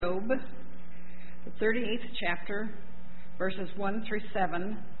the 38th chapter, verses 1 through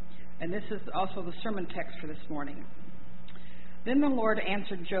 7, and this is also the sermon text for this morning. Then the Lord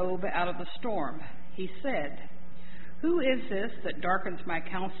answered Job out of the storm. He said, "Who is this that darkens my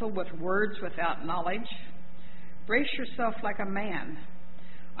counsel with words without knowledge? Brace yourself like a man.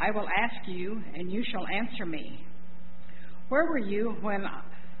 I will ask you, and you shall answer me. Where were you when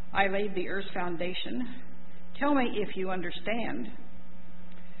I laid the earth's foundation? Tell me if you understand.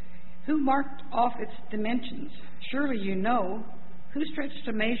 Who marked off its dimensions? Surely you know. Who stretched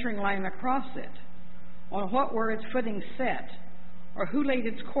a measuring line across it? On what were its footings set? Or who laid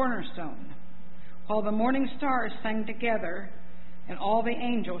its cornerstone? While the morning stars sang together, and all the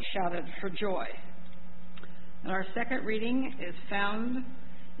angels shouted for joy." And our second reading is found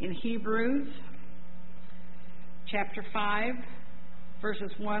in Hebrews chapter 5,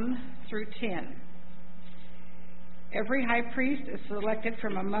 verses 1 through 10. Every high priest is selected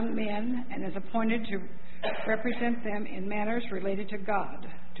from among men and is appointed to represent them in matters related to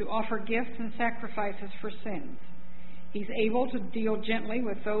God, to offer gifts and sacrifices for sins. He's able to deal gently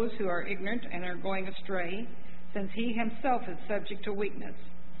with those who are ignorant and are going astray, since he himself is subject to weakness.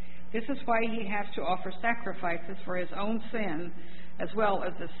 This is why he has to offer sacrifices for his own sin as well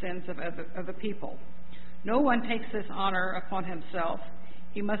as the sins of the people. No one takes this honor upon himself.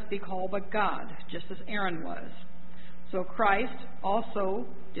 He must be called by God, just as Aaron was. So Christ also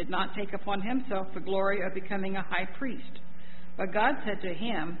did not take upon himself the glory of becoming a high priest. But God said to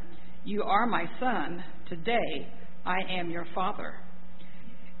him, "You are my son. Today I am your father."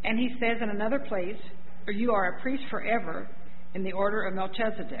 And he says in another place, "You are a priest forever in the order of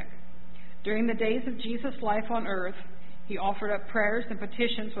Melchizedek." During the days of Jesus' life on earth, he offered up prayers and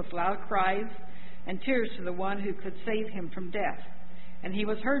petitions with loud cries and tears to the one who could save him from death. And he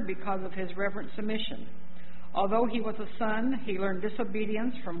was heard because of his reverent submission. Although he was a son, he learned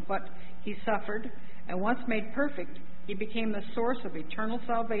disobedience from what he suffered, and once made perfect, he became the source of eternal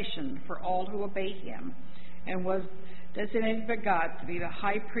salvation for all who obey him, and was designated by God to be the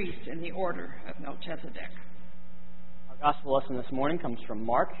high priest in the order of Melchizedek. Our gospel lesson this morning comes from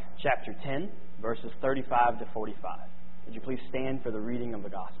Mark chapter 10, verses 35 to 45. Would you please stand for the reading of the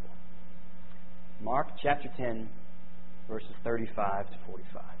gospel? Mark chapter 10, verses 35 to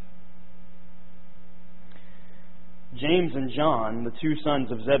 45. James and John, the two sons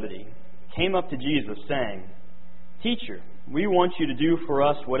of Zebedee, came up to Jesus, saying, "Teacher, we want you to do for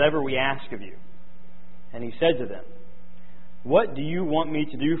us whatever we ask of you." And he said to them, "What do you want me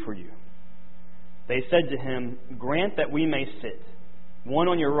to do for you?" They said to him, "Grant that we may sit, one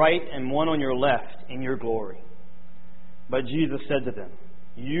on your right and one on your left, in your glory." But Jesus said to them,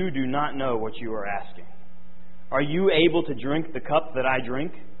 "You do not know what you are asking. Are you able to drink the cup that I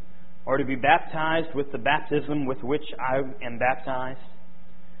drink, or to be baptized with the baptism with which I am baptized?"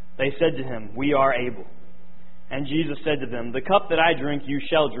 They said to him, "We are able." And Jesus said to them, "The cup that I drink you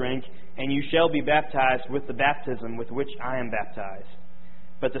shall drink, and you shall be baptized with the baptism with which I am baptized.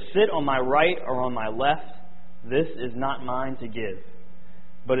 But to sit on my right or on my left, this is not mine to give,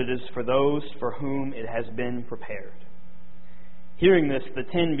 but it is for those for whom it has been prepared." Hearing this, the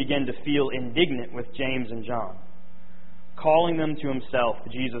 10 began to feel indignant with James and John. Calling them to himself,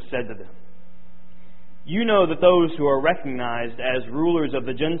 Jesus said to them, "You know that those who are recognized as rulers of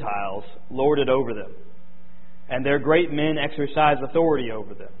the Gentiles lord it over them, and their great men exercise authority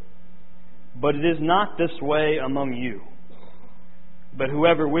over them. But it is not this way among you. But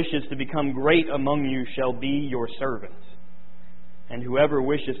whoever wishes to become great among you shall be your servant, and whoever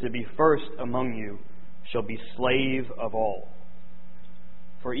wishes to be first among you shall be slave of all.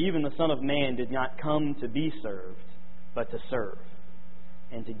 For even the Son of Man did not come to be served, but to serve,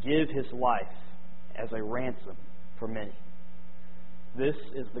 and to give his life as a ransom for many." This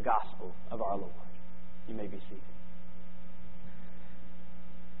is the gospel of our Lord. You may be seated.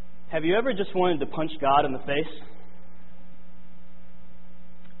 Have you ever just wanted to punch God in the face?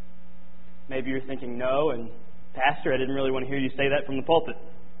 Maybe you're thinking, "No, and Pastor, I didn't really want to hear you say that from the pulpit."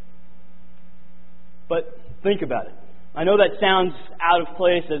 But think about it. I know that sounds out of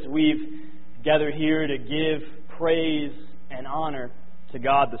place as we've gathered here to give praise and honor to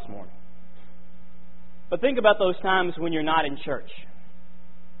God this morning. But think about those times when you're not in church,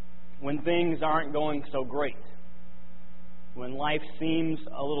 when things aren't going so great, when life seems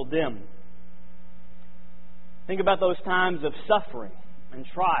a little dim. Think about those times of suffering and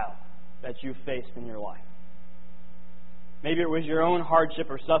trial that you've faced in your life. Maybe it was your own hardship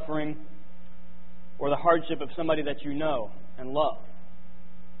or suffering, or the hardship of somebody that you know and love.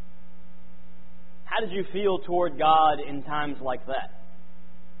 How did you feel toward God in times like that?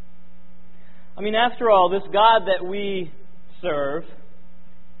 I mean, after all, this God that we serve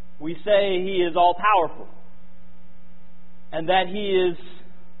we say He is all-powerful and that He is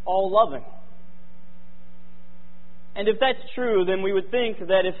all-loving. And if that's true, then we would think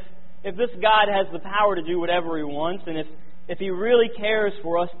that if this God has the power to do whatever He wants, and if He really cares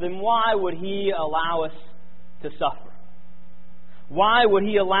for us, then why would He allow us to suffer? Why would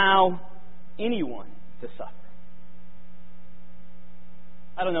He allow anyone to suffer?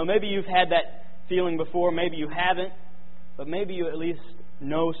 I don't know, maybe you've had that feeling before, maybe you haven't, but maybe you at least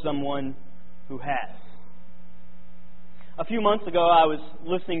know someone who has. A few months ago, I was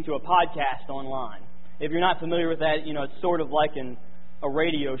listening to a podcast online. If you're not familiar with that, it's sort of like a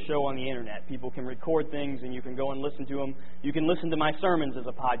radio show on the internet. People can record things and you can go and listen to them. You can listen to my sermons as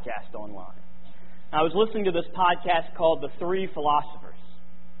a podcast online. I was listening to this podcast called The Three Philosophers.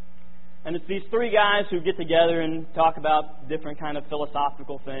 And it's these three guys who get together and talk about different kind of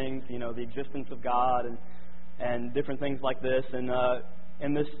philosophical things, the existence of God and different things like this. And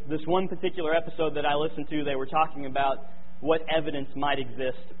in this one particular episode that I listened to, they were talking about what evidence might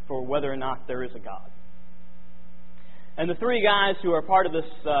exist for whether or not there is a God. And the three guys who are part of this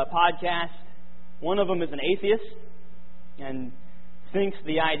podcast, one of them is an atheist and thinks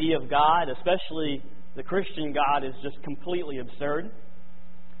the idea of God, especially the Christian God, is just completely absurd.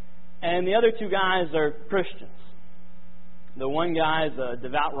 And the other two guys are Christians. The one guy is a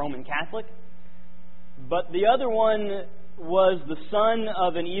devout Roman Catholic, but the other one was the son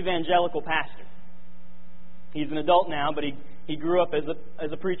of an evangelical pastor. He's an adult now, but he grew up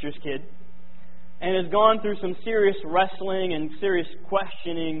as a preacher's kid and has gone through some serious wrestling and serious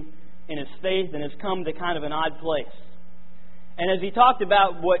questioning in his faith and has come to kind of an odd place. And as he talked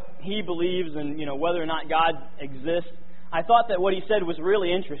about what he believes and whether or not God exists, I thought that what he said was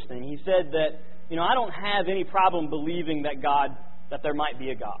really interesting. He said that, I don't have any problem believing that there might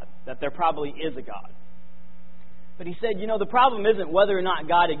be a God, that there probably is a God. But he said, the problem isn't whether or not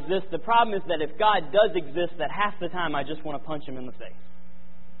God exists. The problem is that if God does exist, that half the time I just want to punch Him in the face.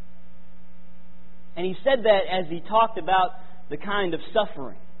 And he said that as he talked about the kind of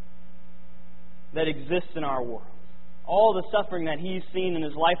suffering that exists in our world. All the suffering that he's seen in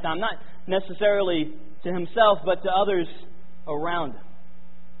his lifetime, not necessarily to himself, but to others around him.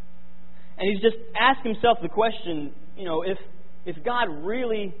 And he's just asked himself the question, if God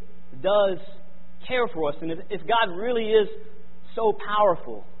really does care for us, and if God really is so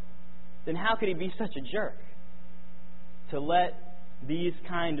powerful, then how could He be such a jerk to let these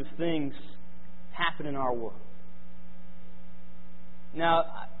kind of things happen in our world? Now,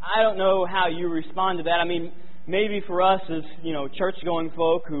 I don't know how you respond to that. I mean, maybe for us as, church-going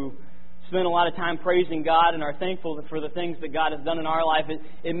folk who spend a lot of time praising God and are thankful for the things that God has done in our life,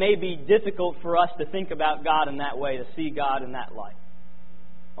 it may be difficult for us to think about God in that way, to see God in that light.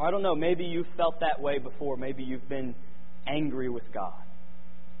 Or I don't know, maybe you've felt that way before. Maybe you've been angry with God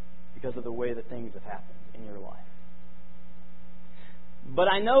because of the way that things have happened in your life. But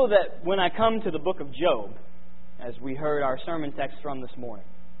I know that when I come to the book of Job, as we heard our sermon text from this morning,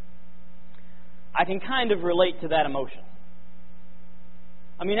 I can kind of relate to that emotion.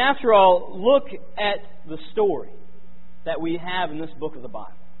 I mean, after all, look at the story that we have in this book of the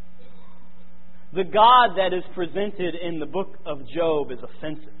Bible. The God that is presented in the book of Job is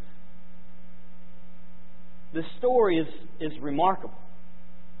offensive. The story is remarkable.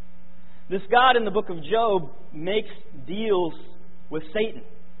 This God in the book of Job makes deals with Satan.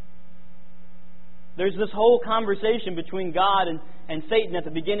 There's this whole conversation between God and Satan at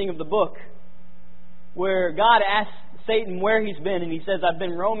the beginning of the book, where God asks Satan where he's been, and he says, I've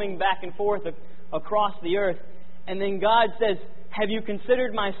been roaming back and forth across the earth. And then God says, have you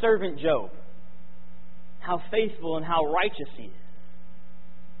considered my servant Job? How faithful and how righteous he is.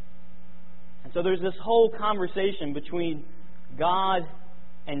 And so there's this whole conversation between God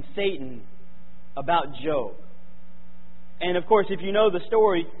and Satan about Job. And of course, if you know the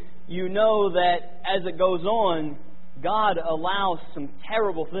story, you know that as it goes on, God allows some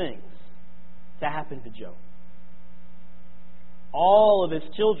terrible things to happen to Job. All of his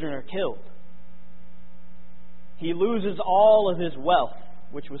children are killed. He loses all of his wealth,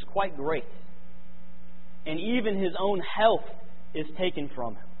 which was quite great. And even his own health is taken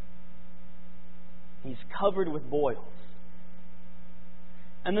from him. He's covered with boils.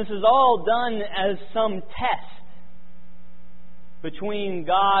 And this is all done as some test between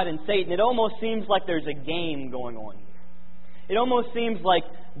God and Satan. It almost seems like there's a game going on here. It almost seems like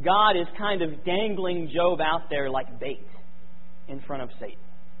God is kind of dangling Job out there like bait in front of Satan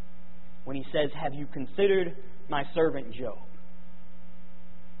when he says, have you considered my servant Job?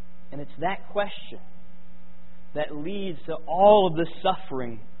 And it's that question that leads to all of this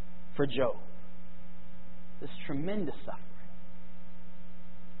suffering for Job. This tremendous suffering.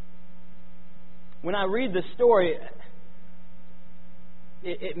 when I read this story,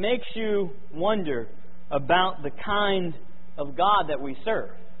 it makes you wonder about the kind of God that we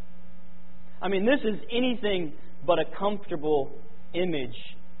serve. I mean, this is anything but a comfortable image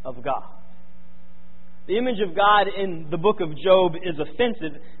of God. The image of God in the book of Job is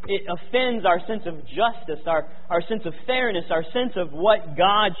offensive. It offends our sense of justice, our sense of fairness, our sense of what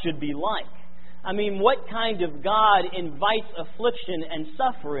God should be like. I mean, what kind of God invites affliction and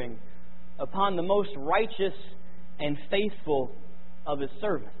suffering upon the most righteous and faithful of His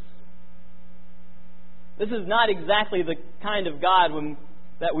servants? This is not exactly the kind of God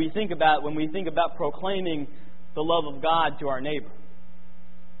that we think about when we think about proclaiming the love of God to our neighbor.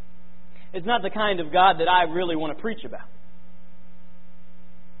 It's not the kind of God that I really want to preach about.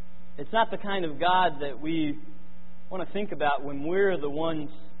 It's not the kind of God that we want to think about when we're the ones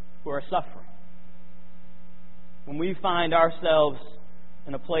who are suffering. When we find ourselves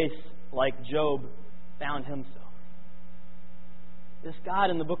in a place like Job found himself. This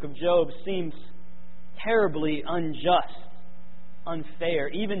God in the book of Job seems terribly unjust, unfair,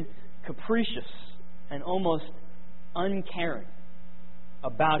 even capricious, and almost uncaring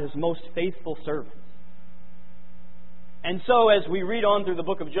about His most faithful servants. And so as we read on through the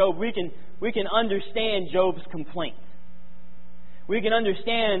book of Job, we can understand Job's complaint. We can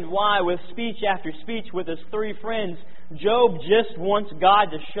understand why, with speech after speech with his three friends, Job just wants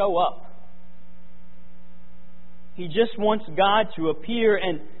God to show up. He just wants God to appear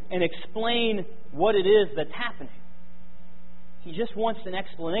and explain what it is that's happening. He just wants an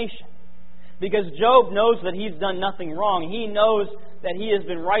explanation. Because Job knows that he's done nothing wrong. He knows that he has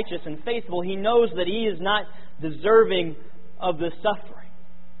been righteous and faithful. He knows that he is not deserving of this suffering.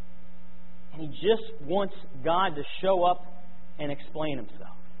 And he just wants God to show up and explain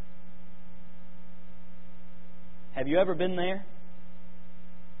Himself. Have you ever been there?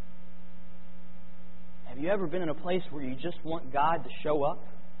 Have you ever been in a place where you just want God to show up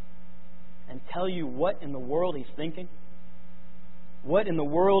and tell you what in the world He's thinking? What in the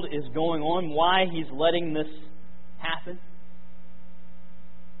world is going on? Why He's letting this happen?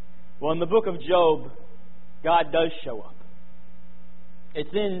 Well, in the book of Job, God does show up. It's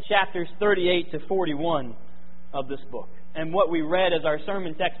in chapters 38 to 41 of this book. And what we read as our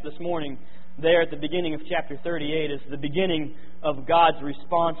sermon text this morning, there at the beginning of chapter 38, is the beginning of God's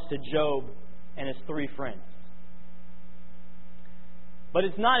response to Job and his three friends. But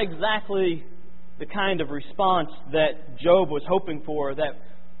it's not exactly the kind of response that Job was hoping for, that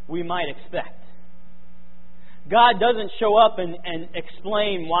we might expect. God doesn't show up and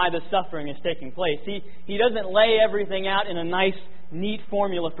explain why the suffering is taking place. He doesn't lay everything out in a nice, neat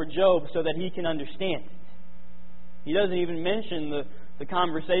formula for Job so that he can understand it. He doesn't even mention the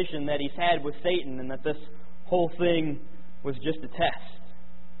conversation that he's had with Satan and that this whole thing was just a test.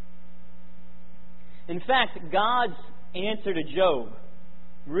 In fact, God's answer to Job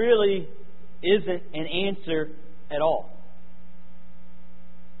really isn't an answer at all.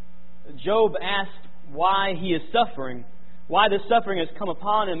 Job asked why he is suffering, why the suffering has come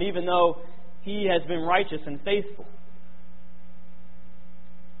upon him even though he has been righteous and faithful.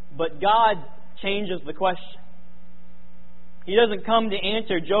 But God changes the question. He doesn't come to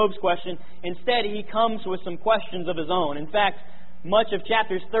answer Job's question. Instead, He comes with some questions of His own. In fact, much of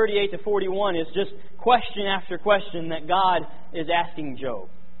chapters 38 to 41 is just question after question that God is asking Job.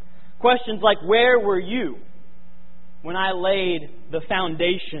 Questions like, where were you when I laid the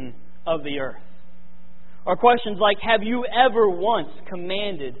foundation of the earth? Or questions like, have you ever once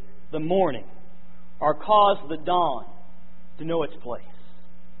commanded the morning or caused the dawn to know its place?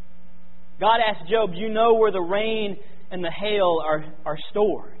 God asked Job, do you know where the rain and the hail are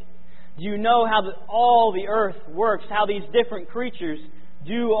stored? Do you know how all the earth works, how these different creatures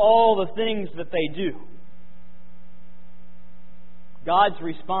do all the things that they do? God's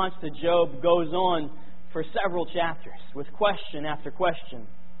response to Job goes on for several chapters with question after question.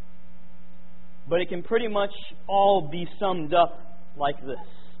 But it can pretty much all be summed up like this.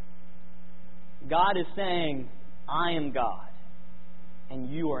 God is saying, I am God, and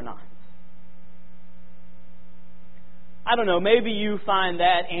you are not. I don't know, maybe you find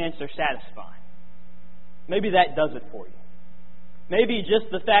that answer satisfying. Maybe that does it for you. Maybe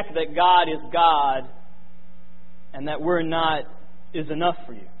just the fact that God is God and that we're not is enough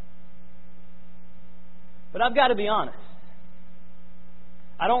for you. But I've got to be honest.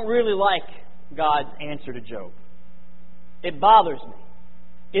 I don't really like God's answer to Job. It bothers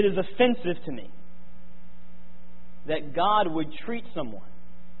me. It is offensive to me that God would treat someone,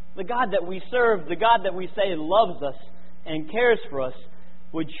 the God that we serve, the God that we say loves us and cares for us,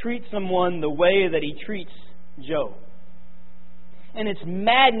 would treat someone the way that He treats Job. And it's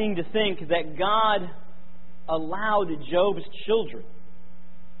maddening to think that God allowed Job's children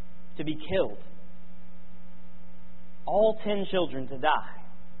to be killed. All 10 children to die.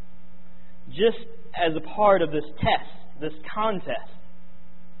 Just as a part of this test, this contest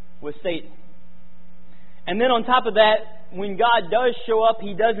with Satan. And then on top of that, when God does show up,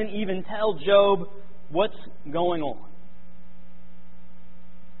 He doesn't even tell Job what's going on.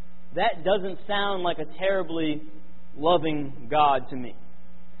 That doesn't sound like a terribly loving God to me.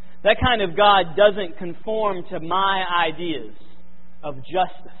 That kind of God doesn't conform to my ideas of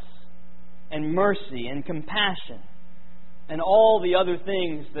justice and mercy and compassion and all the other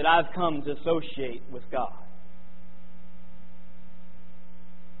things that I've come to associate with God.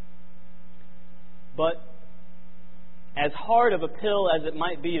 But as hard of a pill as it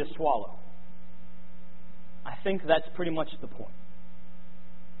might be to swallow, I think that's pretty much the point.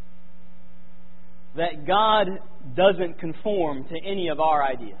 That God doesn't conform to any of our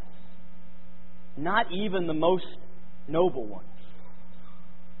ideas. Not even the most noble ones.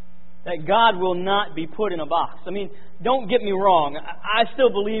 That God will not be put in a box. I mean, don't get me wrong. I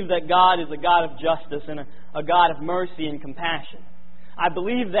still believe that God is a God of justice and a God of mercy and compassion. I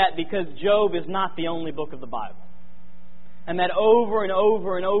believe that because Job is not the only book of the Bible. And that over and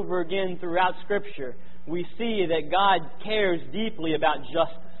over and over again throughout Scripture, we see that God cares deeply about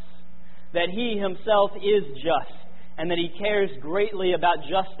justice. That He Himself is just. And that He cares greatly about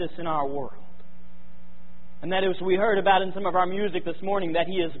justice in our world. And that, as we heard about in some of our music this morning, that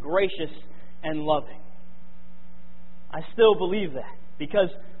He is gracious and loving. I still believe that because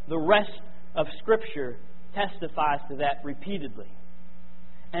the rest of Scripture testifies to that repeatedly.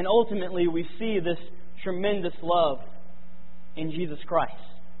 And ultimately we see this tremendous love in Jesus Christ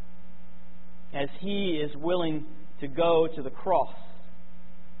as He is willing to go to the cross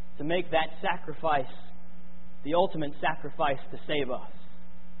to make that sacrifice, the ultimate sacrifice to save us.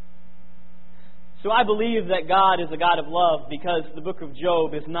 So I believe that God is a God of love because the book of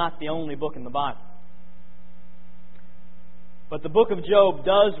Job is not the only book in the Bible. But the book of Job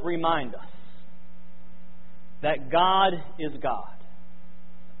does remind us that God is God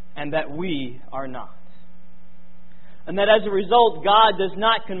and that we are not. And that as a result, God does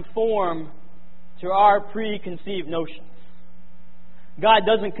not conform to our preconceived notions. God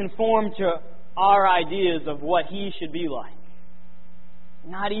doesn't conform to our ideas of what He should be like.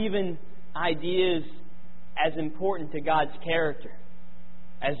 Not even ideas as important to God's character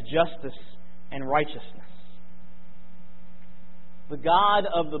as justice and righteousness. The God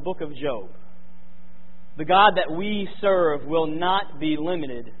of the book of Job, the God that we serve, will not be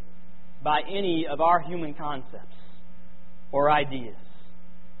limited by any of our human concepts or ideas,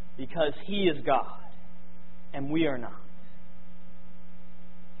 because He is God and we are not.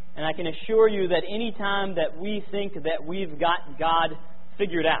 And I can assure you that any time that we think that we've got God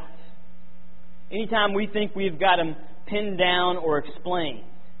figured out, anytime we think we've got Him pinned down or explained,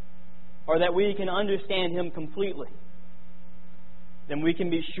 or that we can understand Him completely, then we can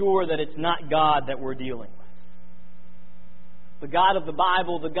be sure that it's not God that we're dealing with. The God of the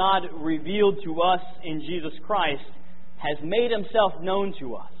Bible, the God revealed to us in Jesus Christ, has made Himself known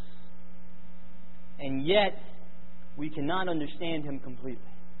to us. And yet, we cannot understand Him completely.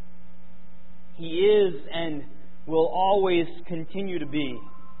 He is and will always continue to be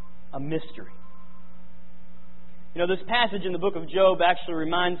a mystery. You know, this passage in the book of Job actually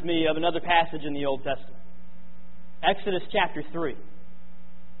reminds me of another passage in the Old Testament. Exodus chapter 3.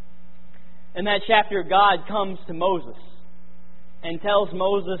 In that chapter, God comes to Moses and tells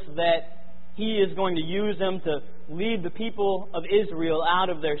Moses that He is going to use him to lead the people of Israel out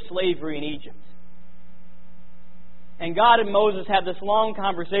of their slavery in Egypt. And God and Moses have this long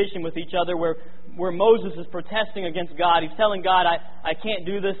conversation with each other where Moses is protesting against God. He's telling God, I can't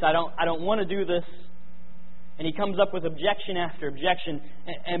do this. I don't want to do this. And he comes up with objection after objection.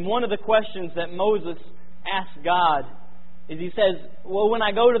 And one of the questions that Moses asks God is, he says, well, when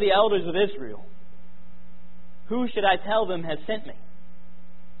I go to the elders of Israel, who should I tell them has sent me?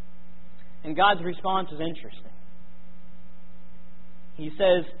 And God's response is interesting. He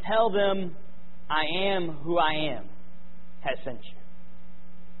says, tell them, I am who I am has sent you.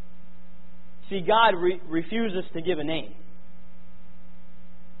 See, God refuses to give a name.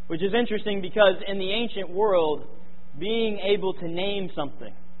 Which is interesting because in the ancient world, being able to name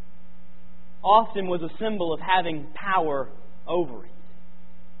something often was a symbol of having power over it.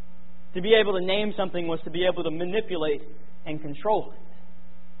 To be able to name something was to be able to manipulate and control it.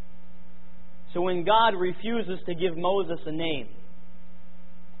 So when God refuses to give Moses a name,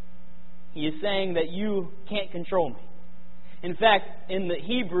 He is saying that you can't control me. In fact, in the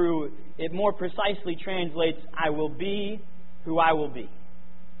Hebrew, it more precisely translates, I will be who I will be.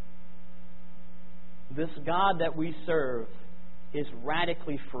 This God that we serve is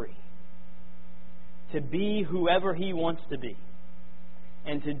radically free to be whoever He wants to be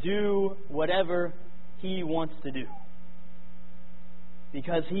and to do whatever He wants to do,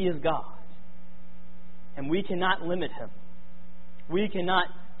 because He is God and we cannot limit Him. We cannot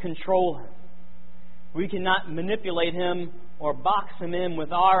control Him. We cannot manipulate Him or box Him in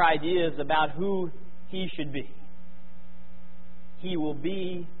with our ideas about who He should be. He will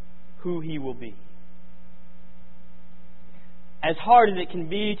be who He will be. As hard as it can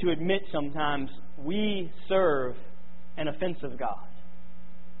be to admit sometimes, we serve an offensive God.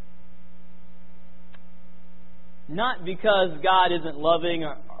 Not because God isn't loving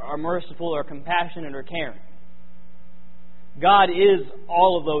or merciful or compassionate or caring. God is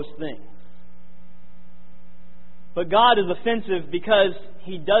all of those things. But God is offensive because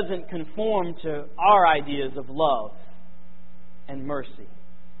He doesn't conform to our ideas of love and mercy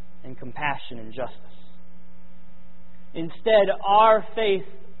and compassion and justice. Instead, our faith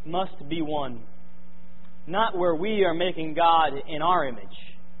must be one, not where we are making God in our image,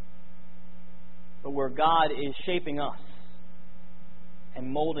 but where God is shaping us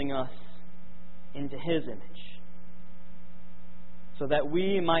and molding us into His image, so that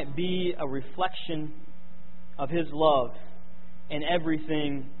we might be a reflection of His love in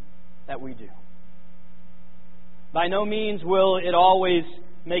everything that we do. By no means will it always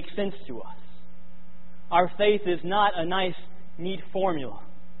make sense to us. Our faith is not a nice, neat formula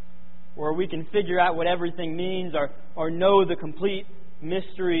where we can figure out what everything means or know the complete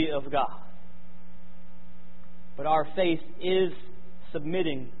mystery of God. But our faith is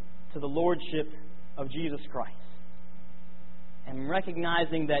submitting to the Lordship of Jesus Christ and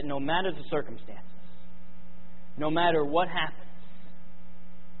recognizing that no matter the circumstances, no matter what happens,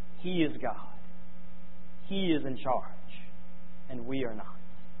 He is God. He is in charge, and we are not.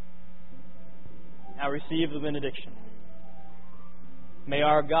 Now receive the benediction. May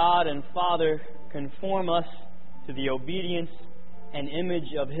our God and Father conform us to the obedience and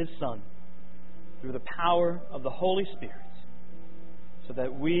image of His Son through the power of the Holy Spirit, so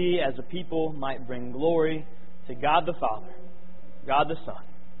that we as a people might bring glory to God the Father, God the Son,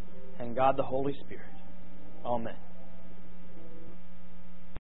 and God the Holy Spirit. Amen.